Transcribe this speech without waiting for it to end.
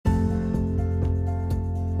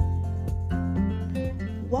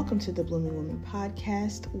Welcome to the Blooming Woman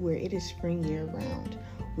podcast, where it is spring year round.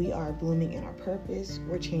 We are blooming in our purpose,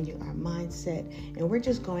 we're changing our mindset, and we're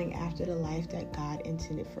just going after the life that God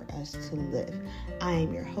intended for us to live. I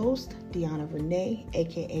am your host, Deanna Renee,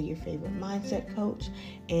 aka your favorite mindset coach,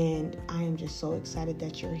 and I am just so excited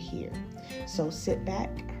that you're here. So sit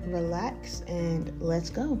back, relax, and let's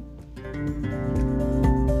go.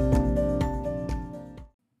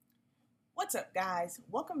 What's up, guys?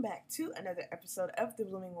 Welcome back to another episode of the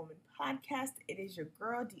Blooming Woman podcast. It is your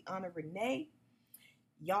girl, Deanna Renee.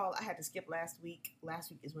 Y'all, I had to skip last week.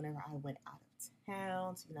 Last week is whenever I went out of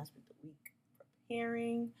town, so I spent the week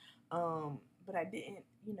preparing. But I didn't,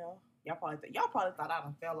 y'all probably thought I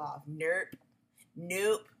done fell off.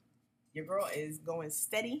 Nope. Your girl is going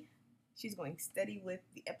steady. She's going steady with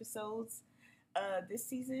the episodes this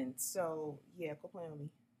season. So yeah, go play on me.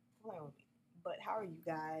 But how are you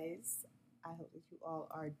guys? I hope that you all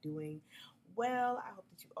are doing well. I hope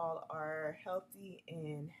that you all are healthy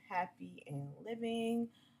and happy and living.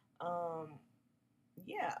 So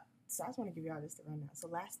I just want to give y'all this rundown. So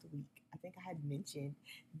last week, I think I had mentioned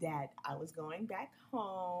that I was going back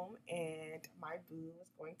home and my boo was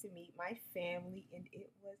going to meet my family, and it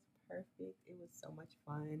was perfect. It was so much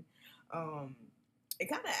fun. It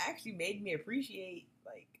kind of actually made me appreciate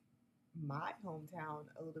my hometown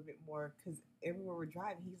a little bit more, because everywhere we're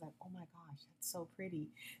driving, he's like, oh my gosh, that's so pretty.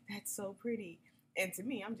 And to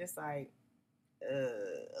me, I'm just like,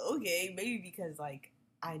 okay, maybe because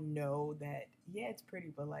I know that, yeah, it's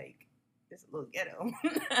pretty, but it's a little ghetto.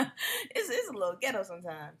 it's a little ghetto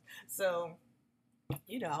sometimes. So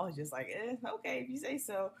I was just like, okay, if you say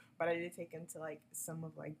so. But I did take him to some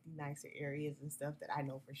of the nicer areas and stuff that I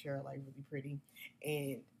know for sure are really pretty.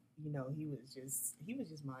 And he was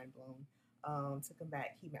just mind blown. Took him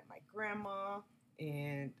back. He met my grandma,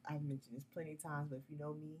 and I've mentioned this plenty of times, but if you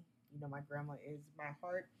know me, my grandma is my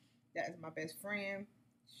heart. That is my best friend.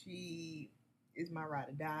 She is my ride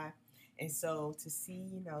or die. And so to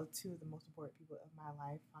see, two of the most important people of my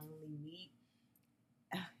life finally meet,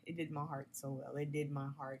 it did my heart so well. It did my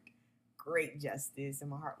heart great justice,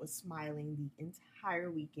 and my heart was smiling the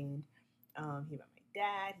entire weekend. He met my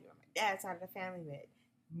dad. He met my dad's side of the family. Met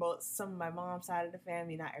some of my mom's side of the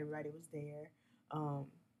family. Not everybody was there.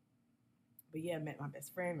 But yeah, met my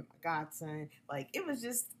best friend, met my godson. It was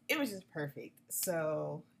just perfect.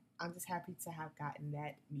 So I'm just happy to have gotten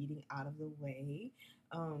that meeting out of the way.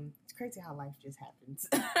 It's crazy how life just happens.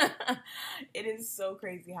 It is so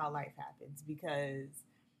crazy how life happens, because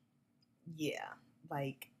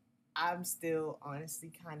I'm still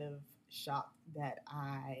honestly kind of shocked that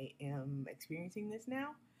I am experiencing this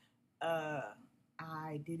now.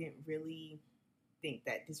 I didn't really think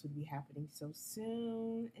that this would be happening so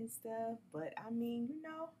soon and stuff, but I mean,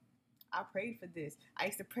 I prayed for this. I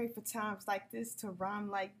used to pray for times like this to rhyme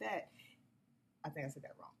like that. I think I said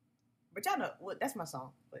that wrong, but y'all know, well, that's my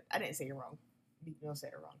song, but I didn't say it wrong. You don't say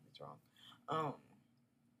it wrong, it's wrong.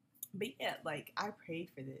 But yeah, I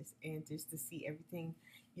prayed for this, and just to see everything,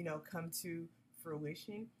 come to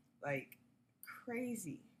fruition,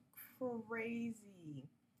 crazy.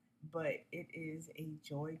 But it is a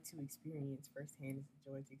joy to experience firsthand. It's a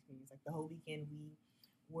joy to experience. The whole weekend, we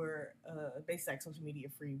were basically social media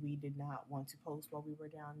free. We did not want to post while we were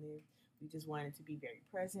down there. We just wanted to be very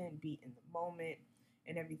present, be in the moment,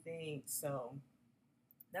 and everything. So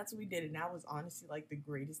that's what we did, and that was honestly the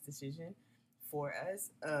greatest decision for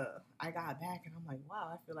us. I got back, and I'm like,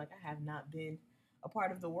 wow, I feel like I have not been a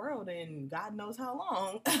part of the world in God knows how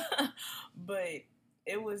long. But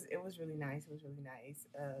it was really nice. It was really nice.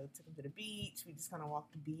 Took him to the beach. We just kind of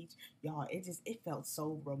walked the beach. Y'all, it felt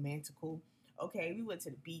so romantical. Okay, we went to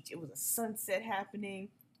the beach. It was a sunset happening.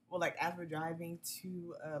 Well, as we're driving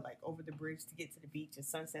to over the bridge to get to the beach, a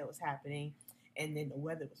sunset was happening, and then the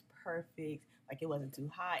weather was perfect. It wasn't too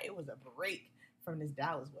hot. It was a break from this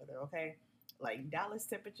Dallas weather. Okay, Dallas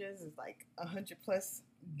temperatures is 100 plus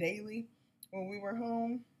daily. When we were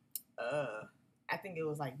home, I think it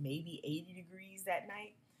was maybe 80 degrees that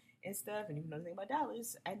night and stuff. And even though the thing about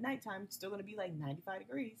Dallas, at nighttime, it's still going to be 95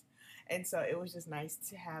 degrees. And so it was just nice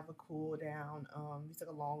to have a cool down. We took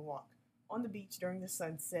a long walk on the beach during the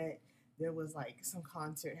sunset. There was some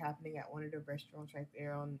concert happening at one of the restaurants right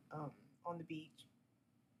there on the beach.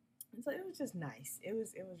 And so it was just nice. It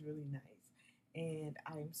was really nice. And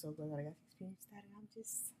I am so glad that I got to experience that. And I'm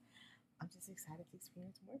just excited to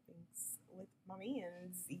experience more things with my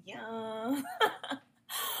mans. Yeah.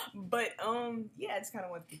 But I just kind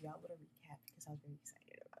of wanted to give y'all a little recap, because I was really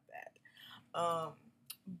excited about that.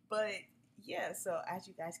 But yeah, so as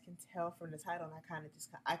you guys can tell from the title, and I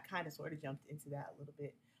kind of sort of jumped into that a little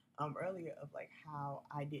bit earlier, of how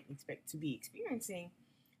I didn't expect to be experiencing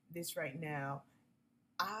this right now,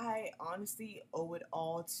 I honestly owe it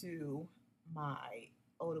all to my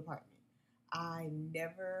old apartment. I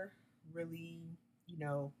never really, you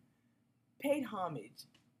know, paid homage.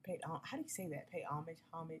 How do you say that? Pay homage,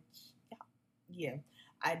 homage. Yeah, yeah.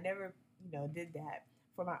 I never, did that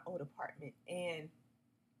for my old apartment, and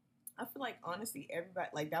I feel like honestly, everybody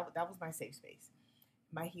like that was my safe space,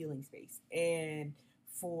 my healing space, and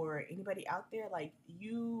for anybody out there, like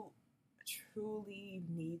you truly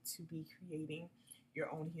need to be creating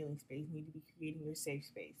your own healing space, need to be creating your safe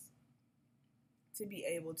space to be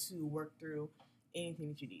able to work through anything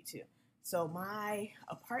that you need to. So my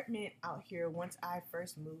apartment out here, once I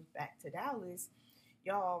first moved back to Dallas,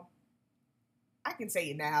 y'all, I can say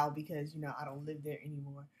it now because I don't live there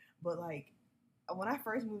anymore. But like when I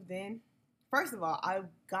first moved in, first of all, I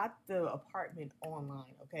got the apartment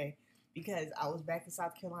online, okay? Because I was back in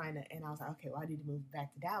South Carolina and I was like, okay, well, I need to move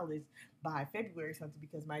back to Dallas by February or something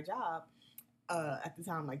because my job at the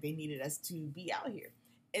time, like they needed us to be out here.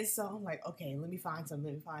 And so I'm like, okay, let me find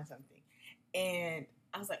something. And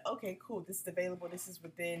I was like, okay, cool, this is available. This is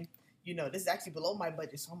within, this is actually below my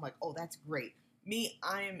budget. So I'm like, oh, that's great. Me,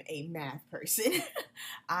 I am a math person.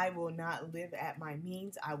 I will not live at my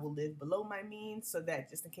means. I will live below my means so that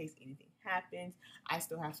just in case anything happens, I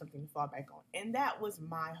still have something to fall back on. And that was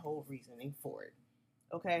my whole reasoning for it.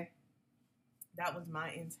 Okay? That was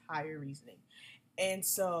my entire reasoning. And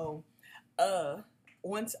so, uh,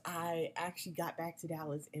 once I actually got back to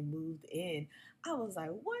Dallas and moved in, I was like,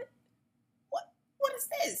 what, what is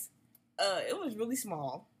this? It was really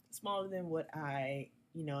small, smaller than what I,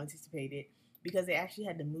 anticipated because they actually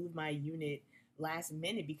had to move my unit last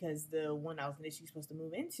minute because the one I was initially supposed to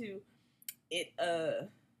move into, it, uh,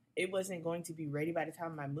 it wasn't going to be ready by the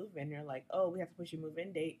time I moved in. They're like, oh, we have to push your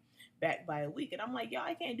move-in date back by a week. And I'm like, yo,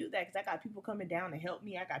 I can't do that because I got people coming down to help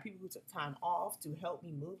me. I got people who took time off to help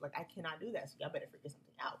me move. Like, I cannot do that. So y'all better figure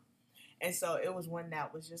something out. And so it was one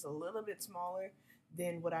that was just a little bit smaller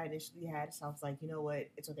than what I initially had. So I was like, you know what?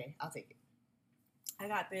 It's okay. I'll take it. I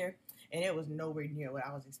got there and it was nowhere near what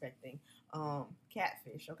I was expecting.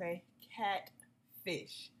 Catfish, okay?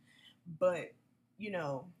 Catfish. But, you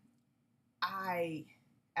know, I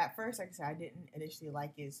at first, like I said, I didn't initially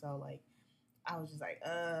like it. So like I was just like,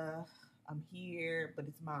 I'm here, but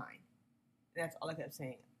it's mine. That's all I kept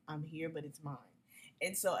saying. I'm here, but it's mine.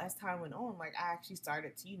 And so as time went on, like I actually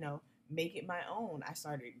started to, make it my own. I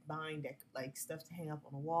started buying like stuff to hang up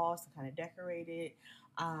on the walls to kind of decorate it.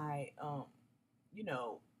 I you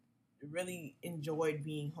know, really enjoyed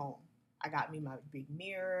being home. I got me my big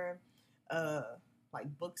mirror, uh, like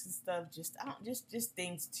books and stuff. Just I don't just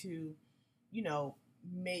things to, you know,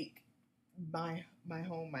 make my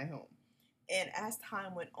home my home. And as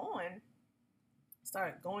time went on,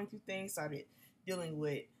 started going through things, started dealing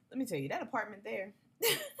with. Let me tell you, that apartment there,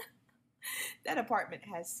 that apartment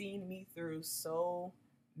has seen me through so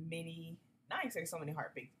many. Not exactly so many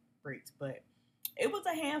heartbreaks, but it was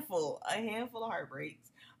a handful of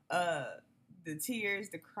heartbreaks. Uh, the tears,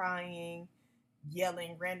 the crying,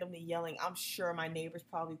 yelling, randomly yelling. I'm sure my neighbors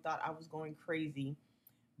probably thought I was going crazy,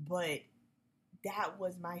 but that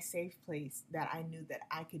was my safe place that I knew that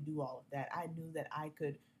I could do all of that. I knew that I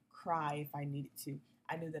could cry if I needed to.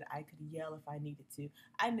 I knew that I could yell if I needed to.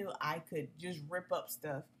 I knew I could just rip up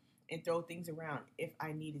stuff and throw things around if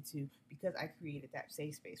I needed to because I created that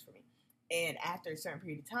safe space for me. And after a certain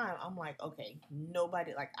period of time, I'm like, okay,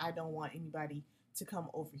 nobody, like, I don't want anybody to come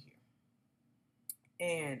over here.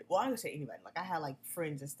 And, well, I would say anybody. Like, I had, like,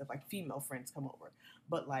 friends and stuff, like, female friends come over.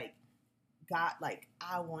 But, like, got like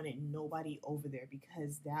I wanted nobody over there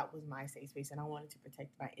because that was my safe space and I wanted to protect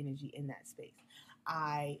my energy in that space.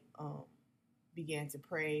 I began to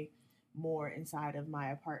pray more inside of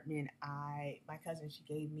my apartment. My cousin, she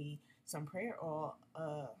gave me some prayer oil,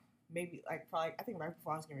 maybe like probably I think right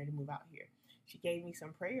before I was getting ready to move out here. She gave me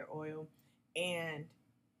some prayer oil and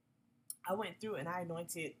I went through and I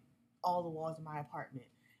anointed all the walls of my apartment.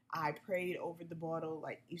 I prayed over the bottle,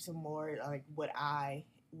 like some more, like what I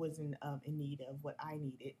was in need of, what I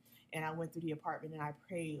needed. And I went through the apartment and I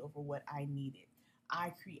prayed over what I needed.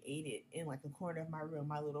 I created in like a corner of my room,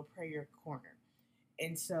 my little prayer corner.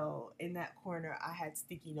 And so in that corner, I had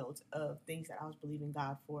sticky notes of things that I was believing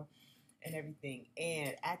God for and everything.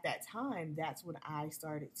 And at that time, that's when I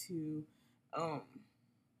started to, um,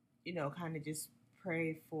 kind of just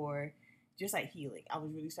pray for just like healing. I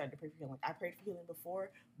was really starting to pray for healing. I prayed for healing before,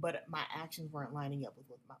 but my actions weren't lining up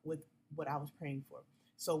with what I was praying for.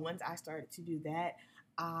 So once I started to do that,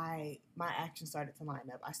 my actions started to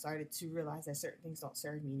line up. I started to realize that certain things don't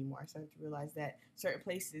serve me anymore. I started to realize that certain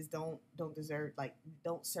places don't deserve, like,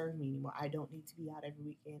 don't serve me anymore. I don't need to be out every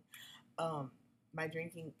weekend. Um, my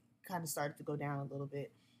drinking kind of started to go down a little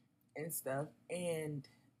bit and stuff. And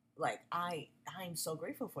like I'm so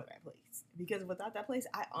grateful for that place, because without that place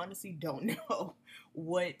I honestly don't know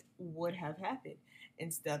what would have happened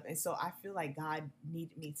and stuff. And so I feel like God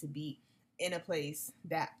needed me to be in a place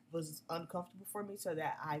that was uncomfortable for me so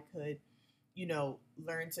that I could,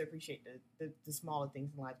 learn to appreciate the smaller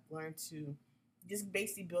things in life, learn to just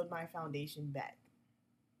basically build my foundation back.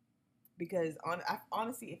 Because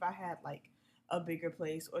honestly, if I had like a bigger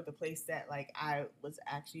place, or the place that like I was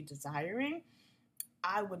actually desiring,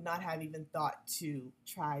 I would not have even thought to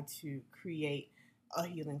try to create a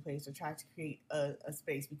healing place or try to create a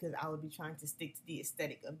space, because I would be trying to stick to the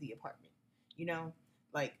aesthetic of the apartment. You know,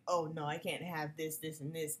 like, oh no, I can't have this,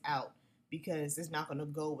 and this out because it's not going to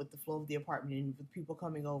go with the flow of the apartment and with people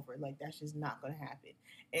coming over. Like, that's just not going to happen.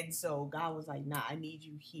 And so God was like, nah, I need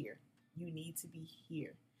you here. You need to be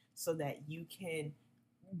here so that you can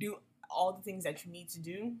do all the things that you need to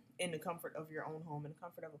do in the comfort of your own home, in the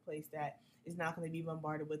comfort of a place that is not going to be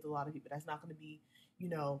bombarded with a lot of people. That's not going to be, you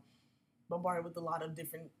know, bombarded with a lot of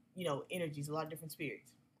different, energies, a lot of different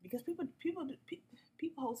spirits. Because people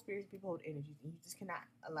hold spirits, people hold energies, and you just cannot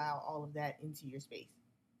allow all of that into your space.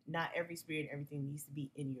 Not every spirit, everything needs to be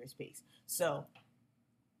in your space. So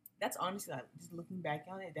that's honestly, like, just looking back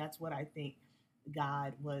on it, that's what I think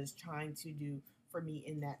God was trying to do for me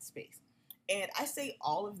in that space. And I say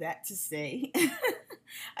all of that to say,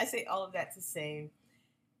 I say all of that to say,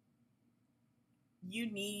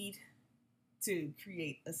 you need to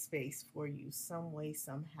create a space for you some way,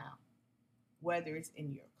 somehow. Whether it's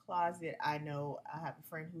in your closet, I know I have a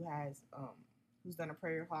friend who's done a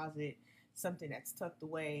prayer closet, something that's tucked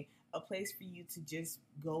away, a place for you to just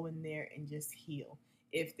go in there and just heal.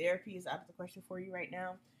 If therapy is out of the question for you right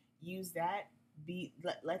now, use that.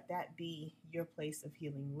 Let that be your place of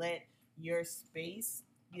healing. Let your space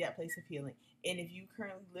be that place of healing. And if you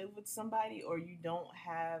currently live with somebody, or you don't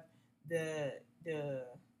have the the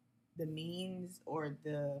the means, or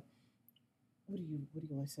the what do you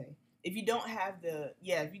want to say? If you don't have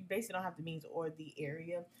if you basically don't have the means or the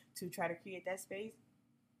area to try to create that space,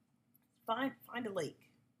 find a lake,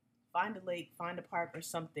 find a park or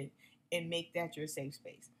something, and make that your safe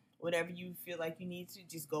space. Whatever you feel like you need to,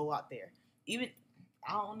 just go out there. Even,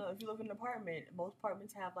 I don't know, if you live in an apartment, most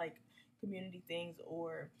apartments have like community things,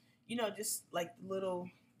 or just like the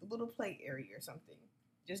little play area or something.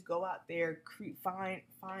 Just go out there, find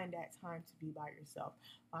that time to be by yourself.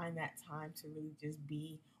 Find that time to really just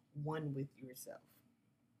be one with yourself.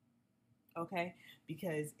 Okay,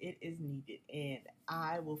 because it is needed, and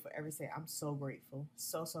I will forever say I'm so grateful,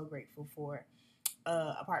 so grateful for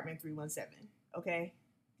apartment 317. Okay,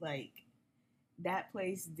 like, that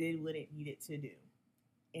place did what it needed to do.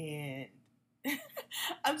 And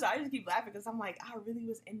I'm sorry, I just keep laughing because I'm like, I really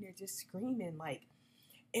was in there just screaming. Like,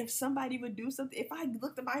 if somebody would do something, if I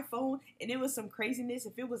looked at my phone and it was some craziness,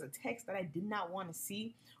 if it was a text that I did not want to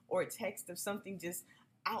see, or a text of something just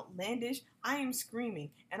outlandish, I am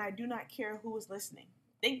screaming, and I do not care who is listening.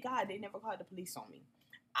 Thank God they never called the police on me.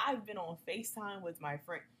 I've been on FaceTime with my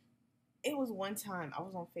friend. It was one time I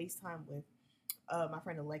was on FaceTime with my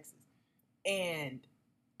friend Alexis, and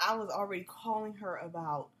I was already calling her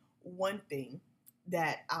about one thing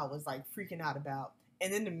that I was like freaking out about.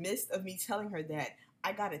 And in the midst of me telling her that,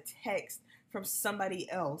 I got a text from somebody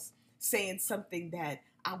else saying something that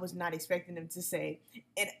I was not expecting them to say.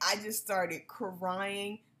 And I just started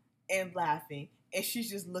crying and laughing. And she's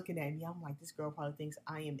just looking at me. I'm like, this girl probably thinks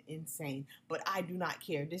I am insane, but I do not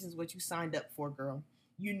care. This is what you signed up for, girl.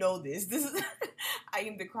 You know this. This is I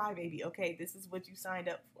am the crybaby. Okay, this is what you signed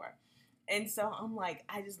up for. And so I'm like,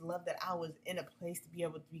 I just love that I was in a place to be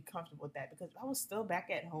able to be comfortable with that, because if I was still back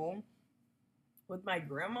at home with my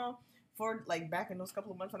grandma for like back in those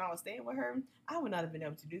couple of months when I was staying with her, I would not have been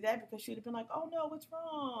able to do that, because she would have been like, oh no, what's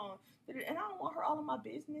wrong? And I don't want her all in my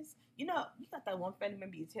business. You got that one family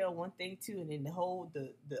member you tell one thing to, and then the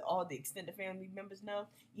all the extended family members know.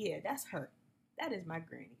 Yeah, that's her. That is my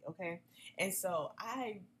granny, okay? And so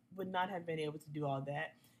I would not have been able to do all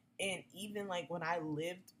that. And even like when I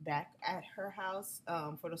lived back at her house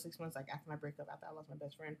for those 6 months, like after my breakup, after I lost my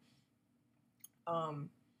best friend, um,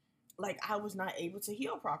 like I was not able to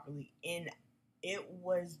heal properly, and it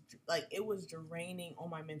was draining on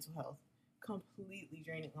my mental health, completely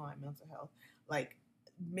draining on my mental health. Like,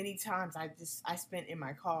 many times I spent in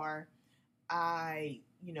my car. I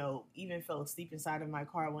even fell asleep inside of my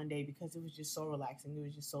car one day because it was just so relaxing. It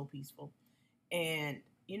was just so peaceful, and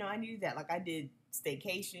I needed that. Like, I did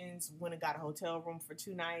staycations, went and got a hotel room for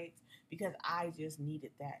 2 nights because I just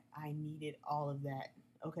needed that. I needed all of that.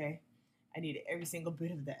 Okay, I needed every single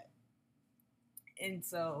bit of that. And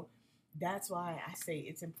so That's why I say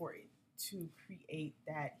it's important to create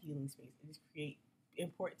that healing space. It is create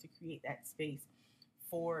important to create that space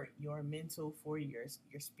for your mental, for your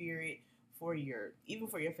spirit, for your even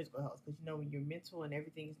for your physical health. Because you know when your mental and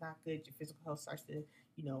everything is not good, your physical health starts to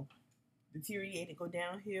you know deteriorate and go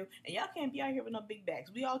downhill. And y'all can't be out here with no big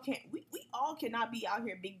bags. We all can't. We all cannot be out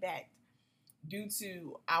here big bagged due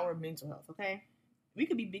to our mental health. Okay, we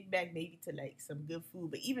could be big bag maybe to like some good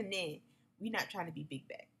food, but even then, we not trying to be big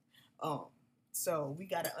bag. Um, so we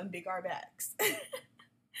gotta unbig our backs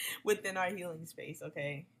within our healing space.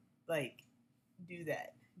 Okay, like do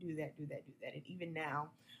that, do that, do that, do that. And even now,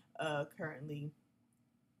 currently,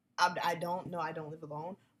 I don't know. I don't live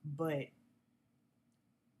alone, but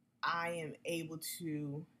I am able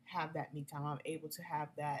to have that me time. I'm able to have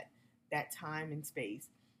that time and space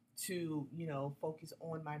to focus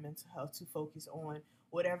on my mental health, to focus on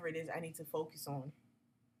whatever it is I need to focus on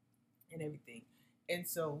and everything. And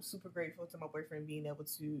so super grateful to my boyfriend being able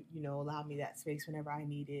to allow me that space whenever I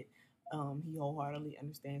need it. He wholeheartedly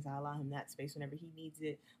understands. I allow him that space whenever he needs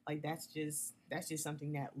it. Like that's just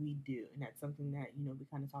something that we do, and that's something that we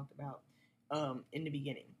kind of talked about in the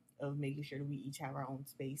beginning of making sure that we each have our own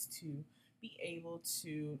space to be able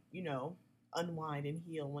to unwind and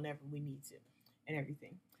heal whenever we need to, and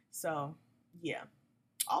everything. So yeah,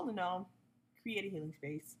 all in all, create a healing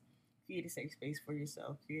space, create a safe space for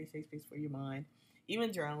yourself, create a safe space for your mind.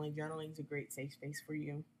 Even journaling, journaling is a great safe space for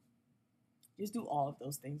you. Just do all of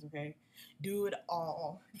those things, okay? Do it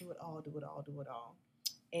all. Do it all. Do it all. Do it all.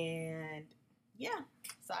 And yeah,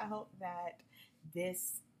 so I hope that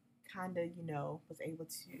this kind of, was able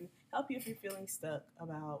to help you if you're feeling stuck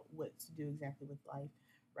about what to do exactly with life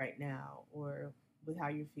right now or with how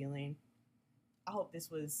you're feeling. I hope this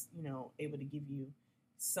was, able to give you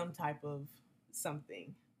some type of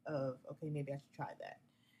something of, okay, maybe I should try that.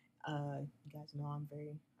 You guys know I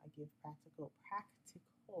give practical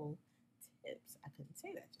tips. I couldn't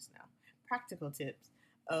say that just now. Practical tips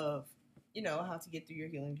of, how to get through your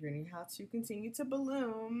healing journey, how to continue to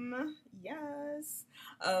bloom. Yes.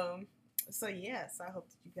 So yes, I hope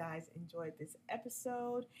that you guys enjoyed this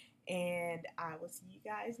episode, and I will see you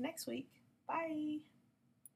guys next week. Bye.